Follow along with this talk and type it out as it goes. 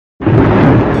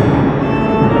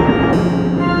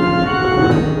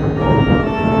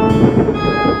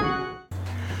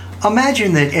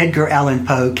Imagine that Edgar Allan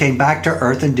Poe came back to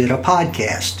Earth and did a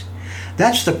podcast.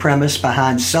 That's the premise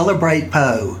behind Celebrate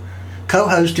Poe,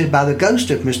 co-hosted by the ghost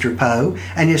of Mr. Poe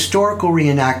and historical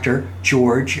reenactor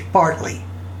George Bartley.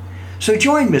 So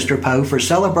join Mr. Poe for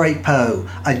Celebrate Poe,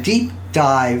 a deep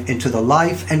dive into the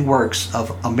life and works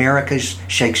of America's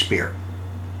Shakespeare.